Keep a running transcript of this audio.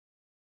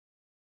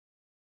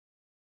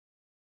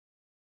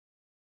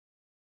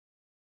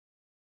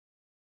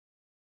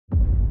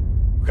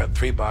We've got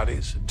 3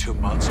 bodies in 2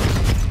 months.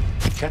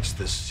 Catch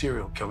this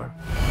serial killer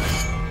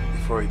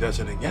before he does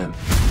it again.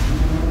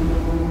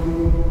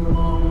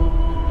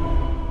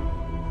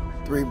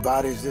 3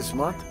 bodies this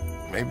month?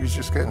 Maybe he's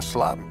just getting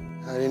sloppy.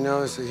 How do you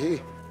know it's a he?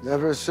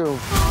 Never assume.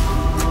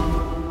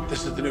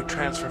 This is the new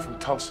transfer from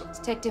Tulsa.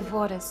 Detective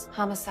Waters,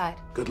 homicide.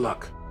 Good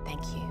luck.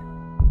 Thank you.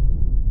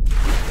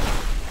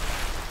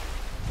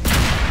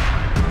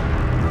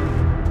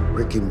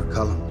 Ricky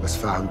McCullum was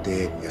found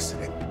dead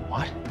yesterday.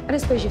 What? I don't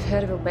suppose you've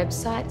heard of a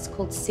website. It's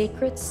called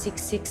Secrets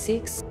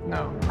 666.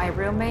 No. My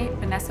roommate,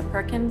 Vanessa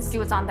Perkins, she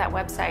was on that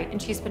website,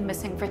 and she's been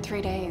missing for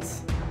 3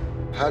 days.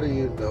 How do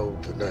you know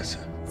Vanessa?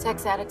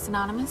 Sex Addicts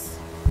Anonymous.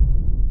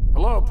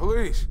 Hello,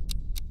 police.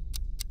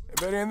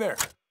 Anybody in there?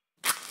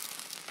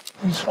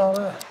 You saw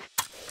that?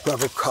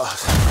 Double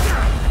cross.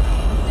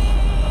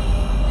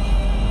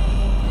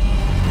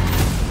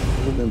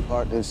 We've been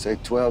partners, say,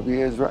 12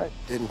 years, right?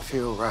 Didn't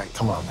feel right.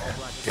 Come on, man.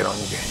 Get on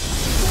your game.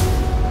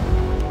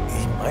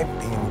 He might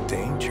be in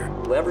danger.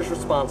 Whoever's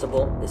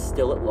responsible is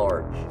still at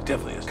large. He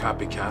definitely is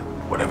copycat.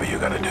 Whatever you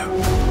gotta do.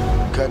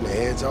 Cutting the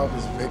heads off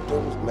his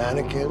victims,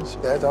 mannequins.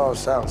 That all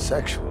sounds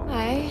sexual.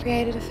 I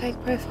created a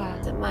fake profile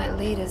that might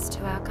lead us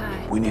to our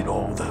guy. We need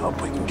all the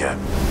help we can get.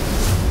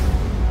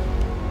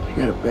 I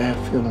got a bad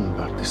feeling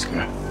about this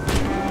guy.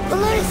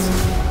 Police!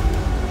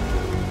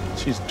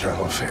 She's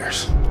internal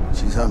affairs.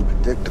 She's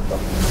unpredictable.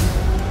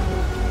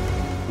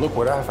 Look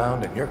what I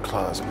found in your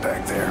closet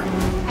back there.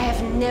 I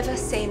have never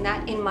seen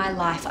that in my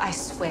life, I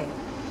swear.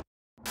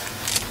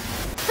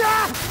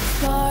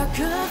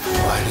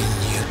 Why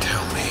didn't you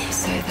tell me?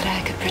 So that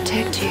I could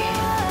protect you.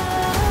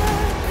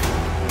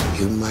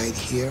 You might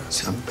hear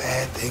some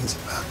bad things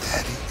about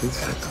Daddy. You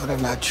gotta know they're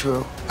not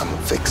true. I'm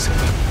gonna fix it.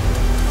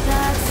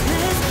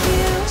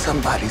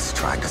 Somebody's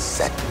trying to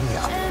set me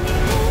up.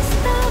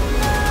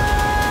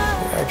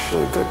 You're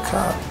actually a good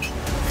cop.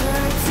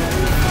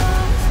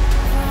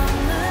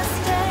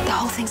 The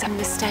whole thing's a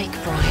mistake,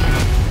 Brian.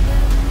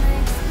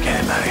 Get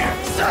him out of here.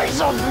 Say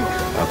something!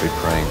 I'll be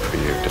praying for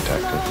you,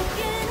 detective.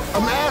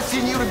 I'm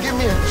asking you to give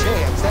me a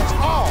chance, that's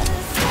all.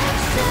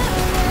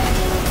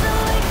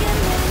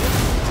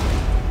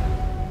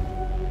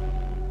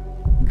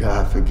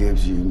 God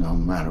forgives you no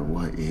matter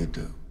what you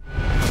do.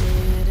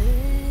 It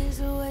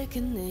is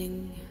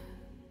awakening.